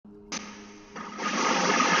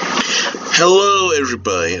Hello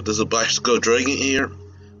everybody, this is Black Skull Dragon here,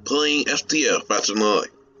 playing FTL Faster Than Light.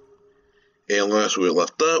 And last we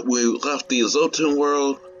left up, we left the Zoltan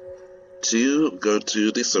world to go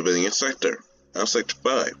to the civilian sector, Sector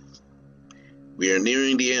 5. We are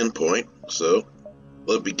nearing the end point, so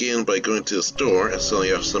let's begin by going to the store and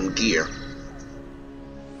selling off some gear.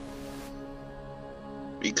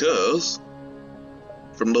 Because,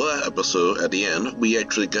 from the last episode at the end, we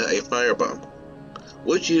actually got a firebomb,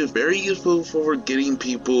 which is very useful for getting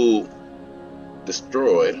people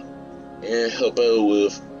destroyed and help out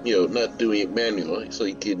with, not doing it manually, so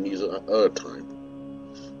you can use it other time.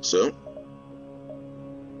 So,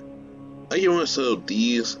 I just want to sell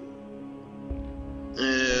these.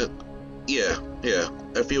 Yeah,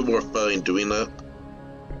 I feel more fine doing that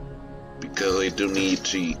because I don't need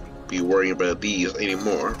to be worrying about these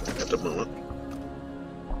anymore at the moment.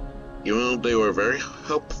 Even though they were very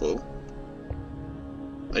helpful,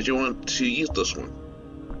 I just want to use this one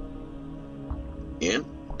and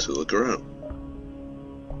to look around.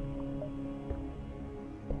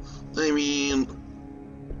 I mean,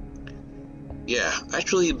 yeah,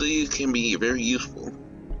 actually these can be very useful,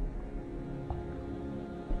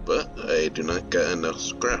 but I do not get enough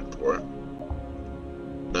scrap for it.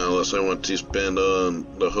 Not unless I want to spend on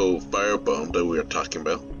the whole firebomb that we were talking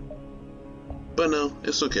about. But no,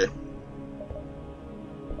 it's okay.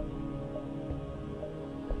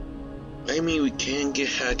 I mean, we can get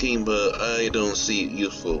hacking, but I don't see it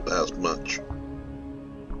useful as much.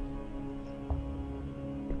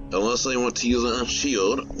 Unless I want to use it on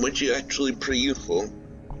shield, which is actually pretty useful,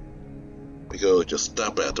 because just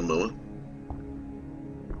stop at the moment.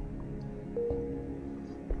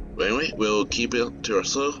 But anyway, we'll keep it to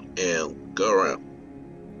ourselves and go around,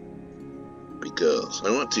 because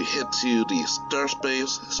I want to head to the star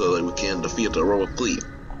space so that we can defeat the robot fleet.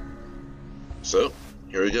 So,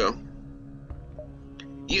 here we go.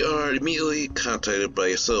 You are immediately contacted by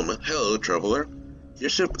a settlement. Hello, traveler. Your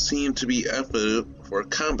ship seems to be outfitted for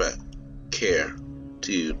combat. Care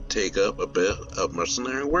to take up a bit of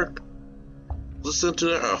mercenary work? Listen to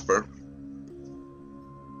their offer.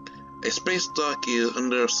 A space dock is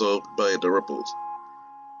under assault by the rebels.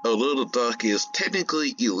 Although the dock is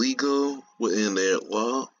technically illegal within their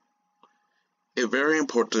law, it's very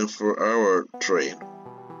important for our trade.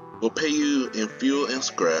 We'll pay you in fuel and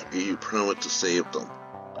scrap if you promise to save them.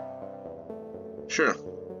 Sure.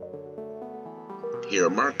 Here, a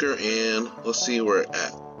marker, and let's see where it's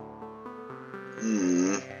at.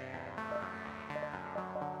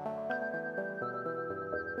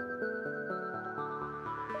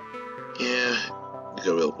 Yeah, we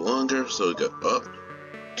go a little longer, so we go up,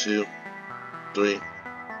 2, 3,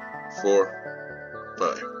 4,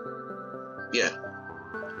 5. Yeah,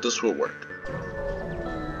 this will work.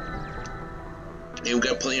 And we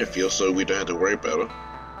got plenty of fuel, so we don't have to worry about it.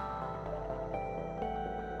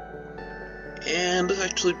 And it's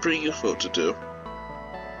actually pretty useful to do,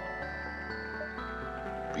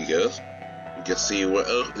 because you can see what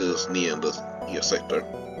else is near this sector.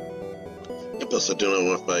 And plus I do not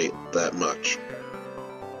want to fight that much,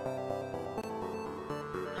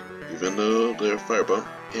 even though they're firebomb.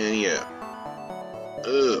 And yeah,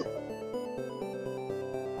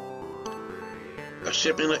 a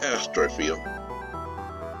ship in the asteroid field.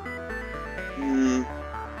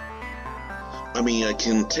 I mean, I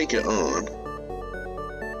can take it on.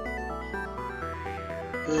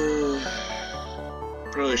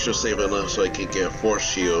 Probably should save enough so I can get a force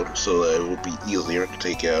shield so that it will be easier to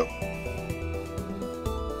take out.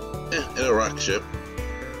 And a rock ship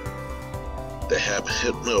that have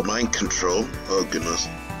hypno mind control. Oh goodness.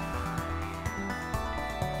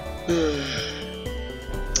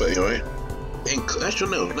 But anyway, and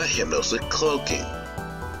actually no, not hypnosis, cloaking.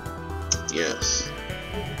 Yes.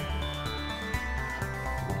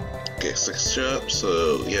 Okay, 6 shops,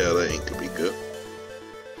 so yeah, that ain't gonna be good.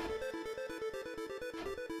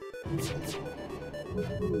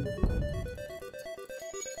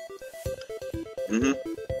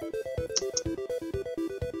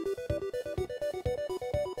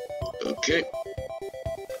 Okay,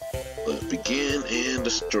 let's begin and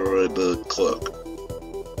destroy the cloak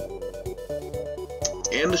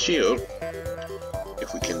and the shield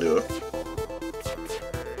if we can do it.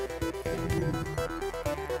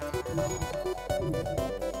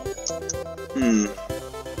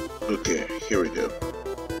 Okay, here we go.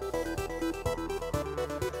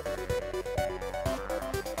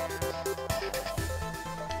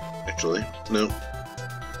 Actually, no.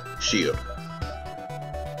 Shield.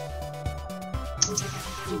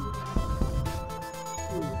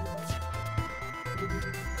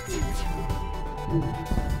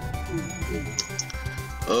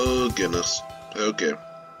 Oh goodness. Okay.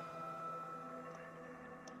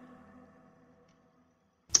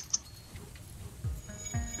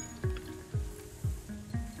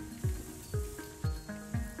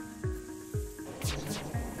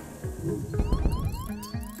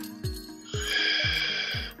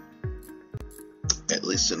 At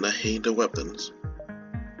least I hate the weapons.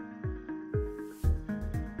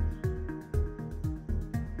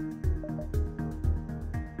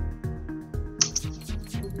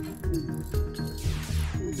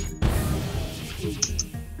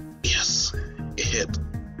 Yes, it hit.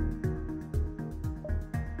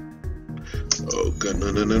 Oh god,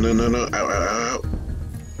 no, no, no, no, no, no, ow, ow, ow.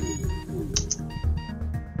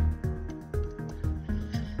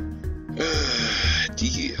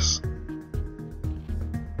 Jeez.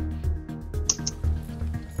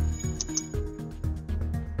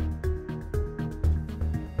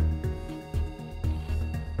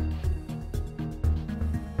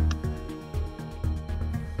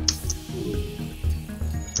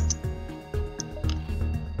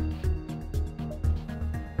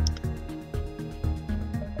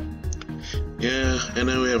 Yeah, I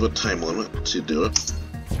know we have a time limit to do it.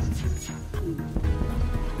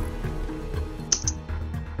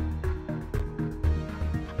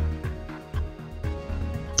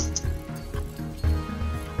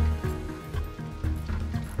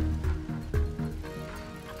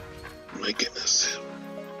 My goodness.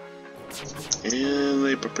 And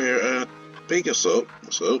they prepare a bacon soap,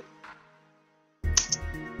 so.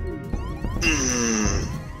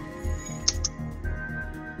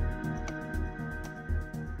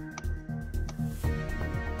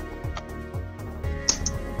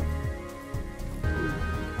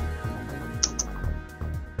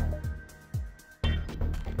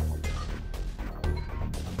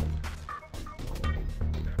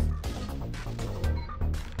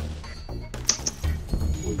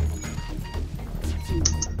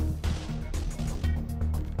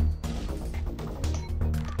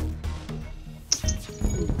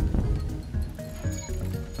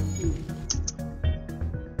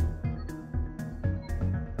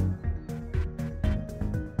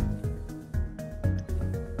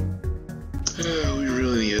 We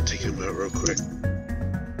really need to take him out real quick.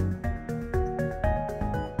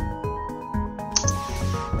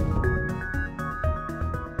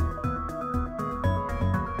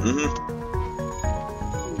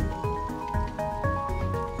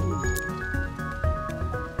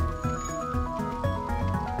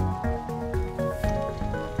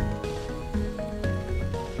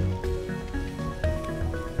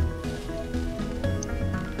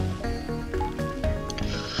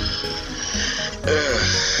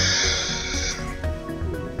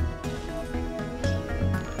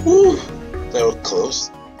 Woo! That was close.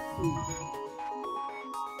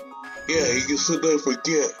 Yeah, you can sit there and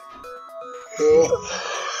forget.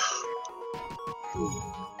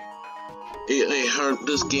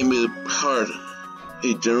 This game is hard.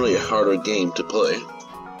 It's generally a harder game to play.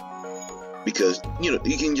 Because, you know,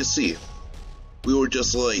 you can just see. We were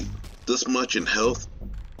just like this much in health,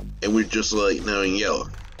 and we're just like now in yellow.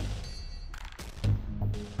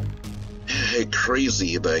 Hey,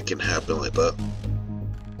 crazy that it can happen like that.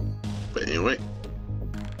 But anyway,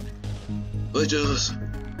 let's just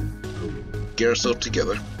get ourselves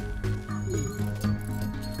together.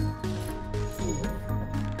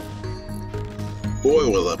 Boy,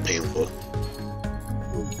 was that painful.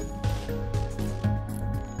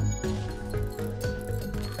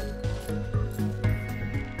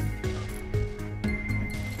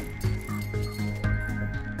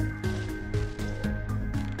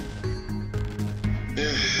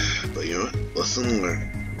 But you know what? Lesson learned.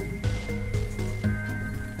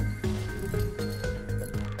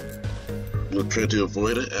 We'll try to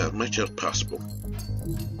avoid it as much as possible.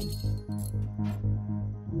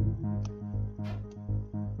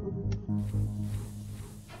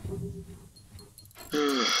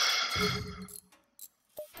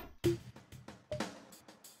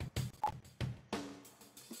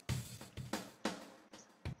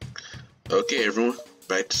 Okay, everyone,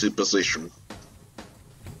 back to superposition.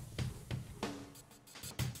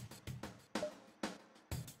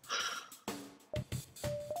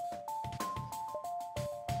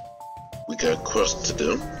 We got a quest to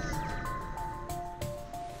do.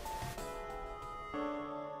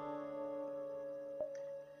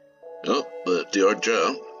 Oh, but do our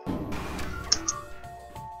job.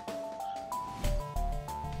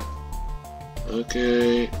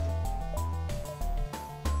 Okay.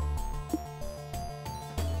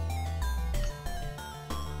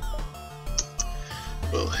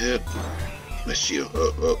 Well, hit my shield.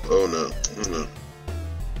 Oh no. Oh no.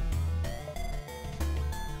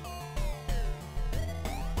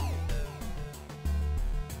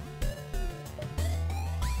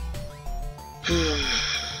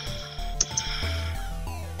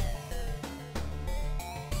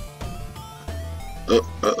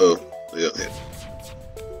 Uh-oh. Yep.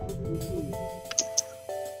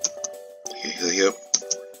 Yep.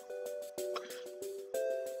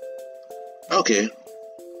 Okay.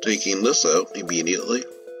 Taking this out immediately.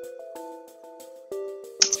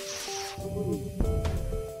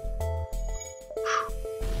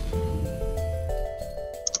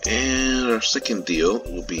 And our second deal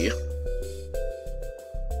will be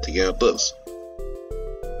to get out this.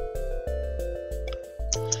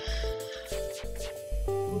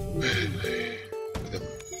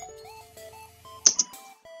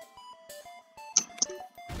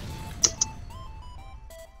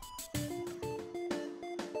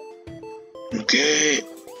 Okay.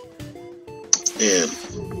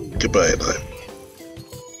 And goodbye now.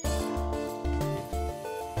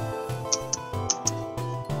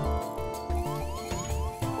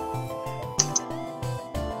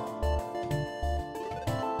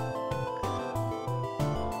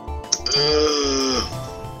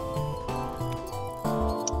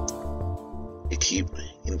 You keep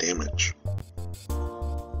in damage.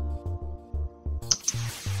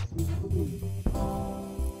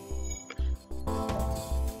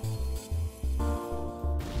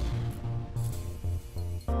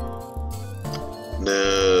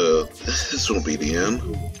 No, this won't be the end.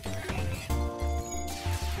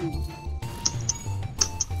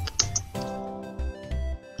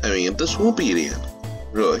 I mean, this won't be the end,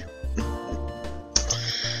 really.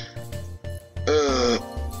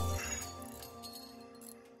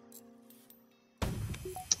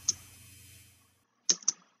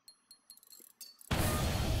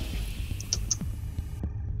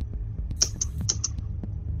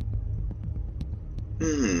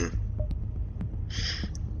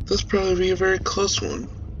 This probably be a very close one.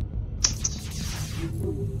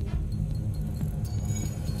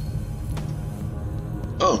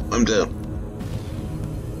 Oh, I'm down.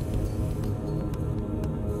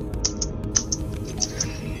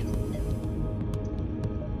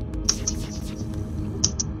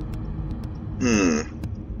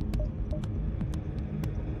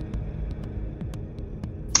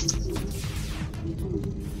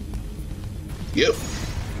 Yep,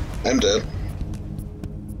 I'm dead.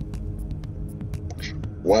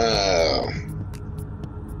 Wow.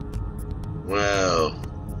 Wow.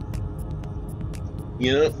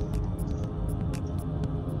 You know?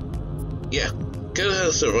 Yeah, could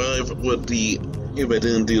have survived with the, if I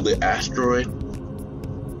didn't do the asteroid.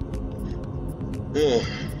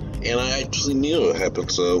 And I actually knew it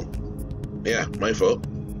happened, so yeah, my fault.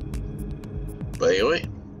 But anyway,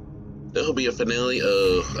 this will be a finale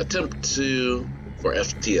of attempt 2 for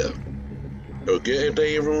FTL. Have a good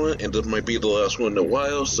day, everyone, and this might be the last one in a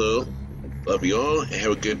while, so love you all and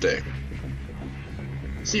have a good day.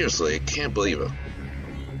 Seriously, I can't believe it.